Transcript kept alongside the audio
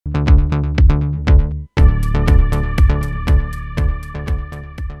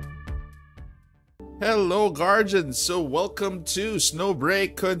Hello Guardians, so welcome to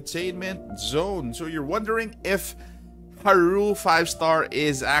Snowbreak Containment Zone. So you're wondering if Haru 5-star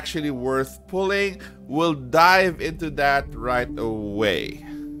is actually worth pulling. We'll dive into that right away.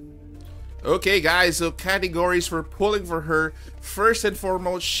 Okay guys, so categories for pulling for her. First and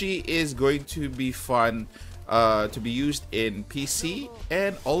foremost, she is going to be fun to be used in PC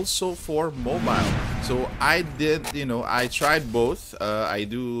and also for mobile. So I tried both.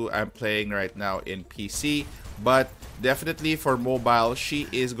 I'm playing right now in PC, but definitely for mobile, she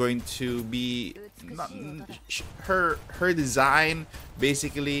is going to be her design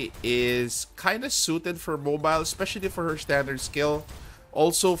basically is kind of suited for mobile, especially for her standard skill.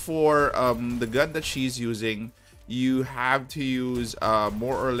 Also for the gun that she's using, you have to use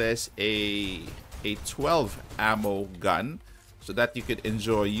more or less a 12 ammo gun, so that you could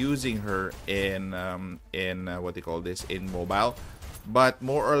enjoy using her in what they call this, in mobile. But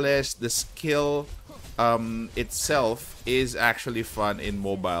more or less the skill itself is actually fun in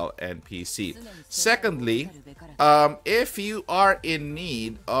mobile and PC. Secondly, if you are in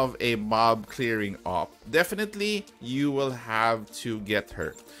need of a mob clearing op, definitely you will have to get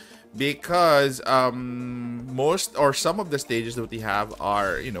her, because most or some of the stages that we have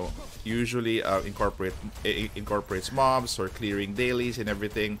are, usually incorporates mobs or clearing dailies and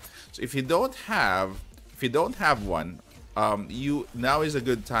everything. So if you don't have one, now is a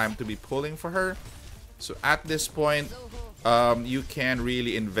good time to be pulling for her. So at this point, you can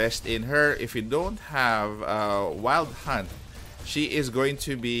really invest in her. If you don't have Wild Hunt, she is going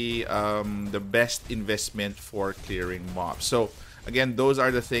to be the best investment for clearing mobs. So again, those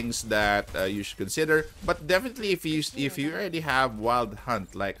are the things that you should consider. But definitely, if you already have Wild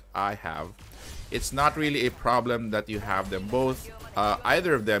Hunt like I have, it's not really a problem that you have them both.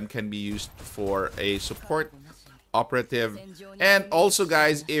 Either of them can be used for a support operative. And also,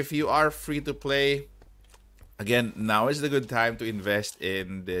 guys, if you are free to play, again, now is the good time to invest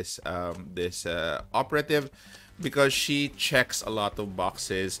in this operative, because she checks a lot of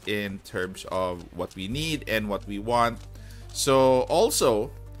boxes in terms of what we need and what we want. So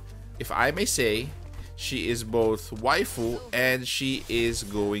also, if I may say, she is both waifu and she is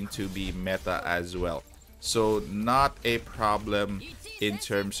going to be meta as well. So not a problem in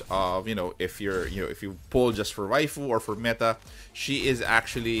terms of, if you pull just for waifu or for meta, she is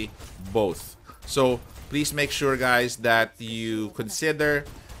actually both. So please make sure, guys, that you consider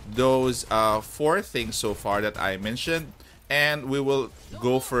those 4 things so far that I mentioned, and we will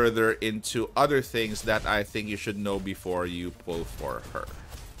go further into other things that I think you should know before you pull for her.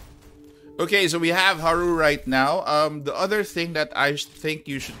 Okay, so we have Haru right now. The other thing that I think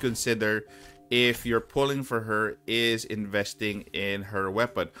you should consider if you're pulling for her is investing in her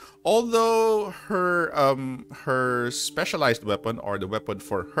weapon. Although her specialized weapon, or the weapon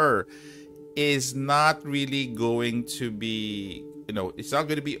for her, is not really going to be, it's not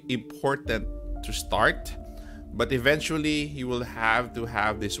going to be important to start, but eventually you will have to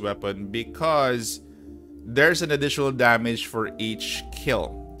have this weapon, because there's an additional damage for each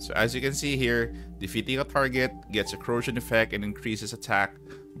kill. So as you can see here, defeating a target gets a corrosion effect and increases attack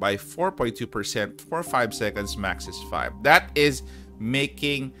by 4.2% for 5 seconds, max is 5. That is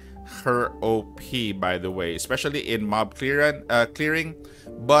making her OP, by the way, especially in mob clearing.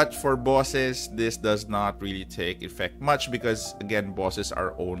 But for bosses, this does not really take effect much, because again, bosses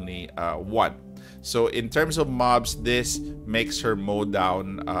are only 1. So in terms of mobs, this makes her mow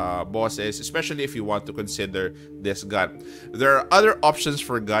down bosses, especially if you want to consider this gun. There are other options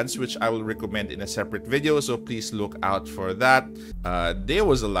for guns which I will recommend in a separate video, so please look out for that.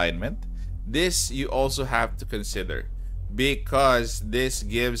 Dewa's alignment, this you also have to consider, because this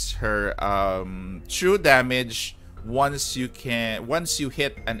gives her true damage once you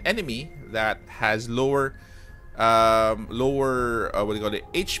hit an enemy that has lower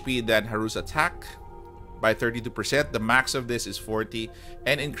HP than Haru's attack by 32%. The max of this is 40,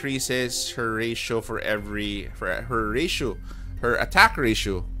 and increases her ratio her attack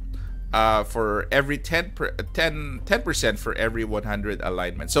ratio for every 10% for every 100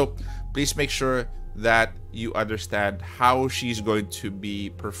 alignment. So please make sure that you understand how she's going to be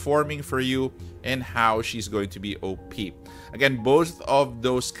performing for you and how she's going to be OP. Again, both of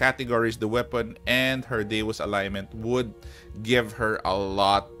those categories, the weapon and her Dewa's alignment, would give her a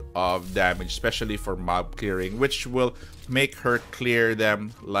lot of damage, especially for mob clearing, which will make her clear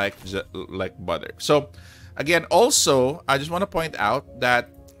them like butter. So again, also, I just want to point out that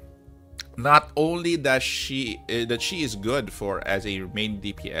not only that she is good for as a main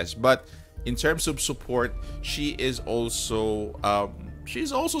DPS, but in terms of support, she is also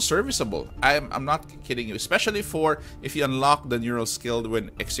she's also serviceable. I'm not kidding you, especially for if you unlock the neural skill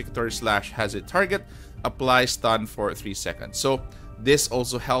when executory slash has a target, apply stun for 3 seconds. So this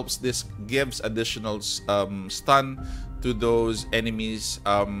also helps. This gives additional stun to those enemies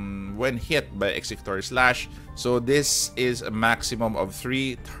when hit by executory slash. So this is a maximum of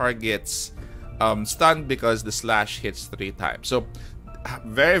 3 targets stunned because the slash hits 3 times. So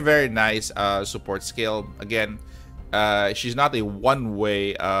very, very nice support skill. Again, she's not a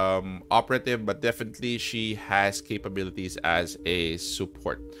one-way operative, but definitely she has capabilities as a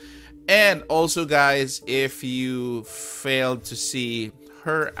support. And also, guys, if you failed to see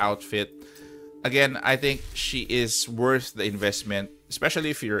her outfit, again, I think she is worth the investment, especially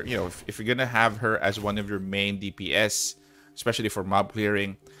if you're, if you're gonna have her as one of your main DPS, especially for mob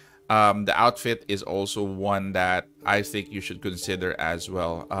clearing. The outfit is also one that I think you should consider as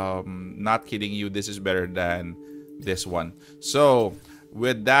well. Not kidding you, this is better than this one. So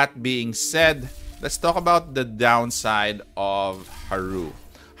with that being said, let's talk about the downside of Haru.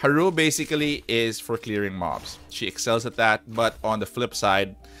 Haru basically is for clearing mobs. She excels at that, but on the flip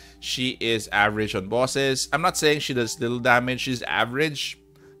side, she is average on bosses. I'm not saying she does little damage, she's average.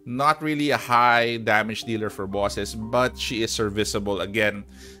 Not really a high damage dealer for bosses, but she is serviceable. Again,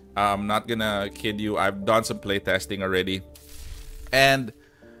 I'm not gonna kid you, I've done some playtesting already. And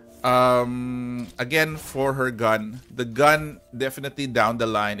again, for her gun, the gun definitely down the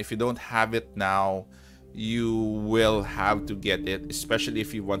line, if you don't have it now, you will have to get it, especially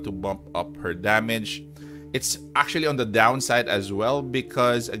if you want to bump up her damage. It's actually on the downside as well,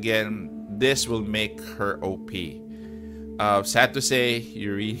 because again, this will make her OP. Sad to say,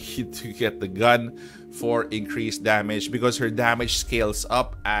 you really need to get the gun for increased damage, because her damage scales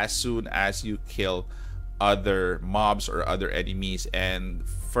up as soon as you kill other mobs or other enemies, and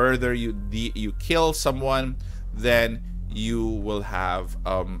further you kill someone, then you will have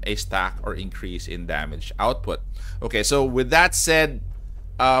a stack or increase in damage output. Okay, so with that said,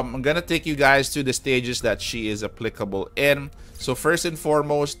 I'm gonna take you guys to the stages that she is applicable in. So first and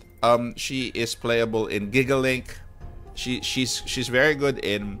foremost, she is playable in Gigalink. She's very good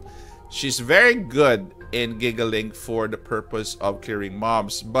in Gigalink for the purpose of clearing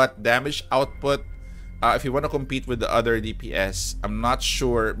mobs, but damage output, if you want to compete with the other DPS, I'm not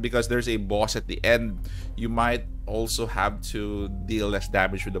sure, because there's a boss at the end. You might also have to deal less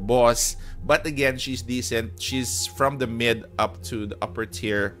damage with the boss, but again, she's decent. She's from the mid up to the upper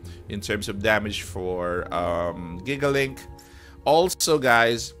tier in terms of damage for Gigalink. Also,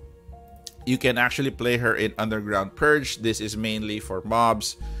 guys, you can actually play her in Underground Purge. This is mainly for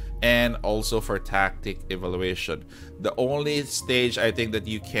mobs and also for tactic evaluation. The only stage I think that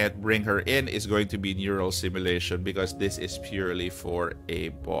you can't bring her in is going to be Neural Simulation, because this is purely for a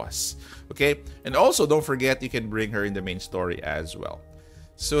boss. Okay, and also don't forget you can bring her in the main story as well.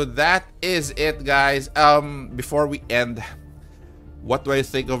 So that is it, guys. Before we end, what do I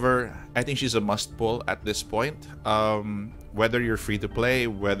think of her? I think she's a must pull at this point. Whether you're free to play,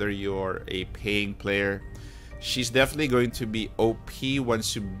 whether you're a paying player, she's definitely going to be OP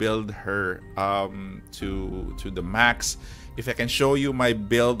once you build her to the max. If I can show you my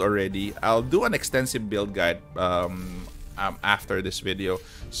build already, I'll do an extensive build guide after this video.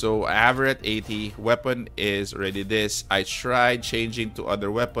 So I have her at 80. Weapon is already this. I tried changing to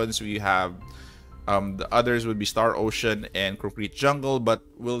other weapons. We have the others would be Star Ocean and Concrete Jungle, but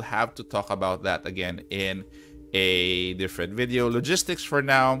we'll have to talk about that again in a different video. Logistics for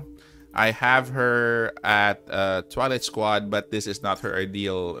now, I have her at Twilight Squad, but this is not her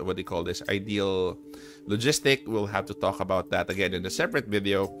ideal, what do you call this, ideal logistic. We'll have to talk about that again in a separate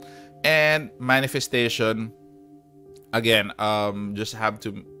video. And Manifestation, again, just have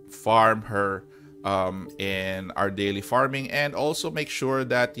to farm her in our daily farming, and also make sure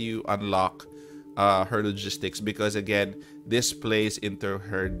that you unlock her logistics, because again, this plays into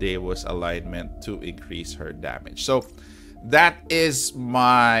her Deus alignment to increase her damage. So that is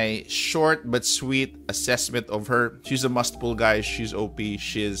my short but sweet assessment of her. She's a must pull, guys. She's OP.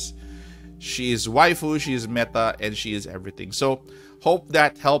 She is waifu, she is meta, and she is everything. So hope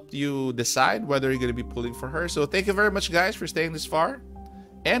that helped you decide whether you're going to be pulling for her. So thank you very much, guys, for staying this far.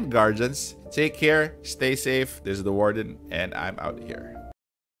 And Guardians, take care, stay safe. This is the Warden, and I'm out here.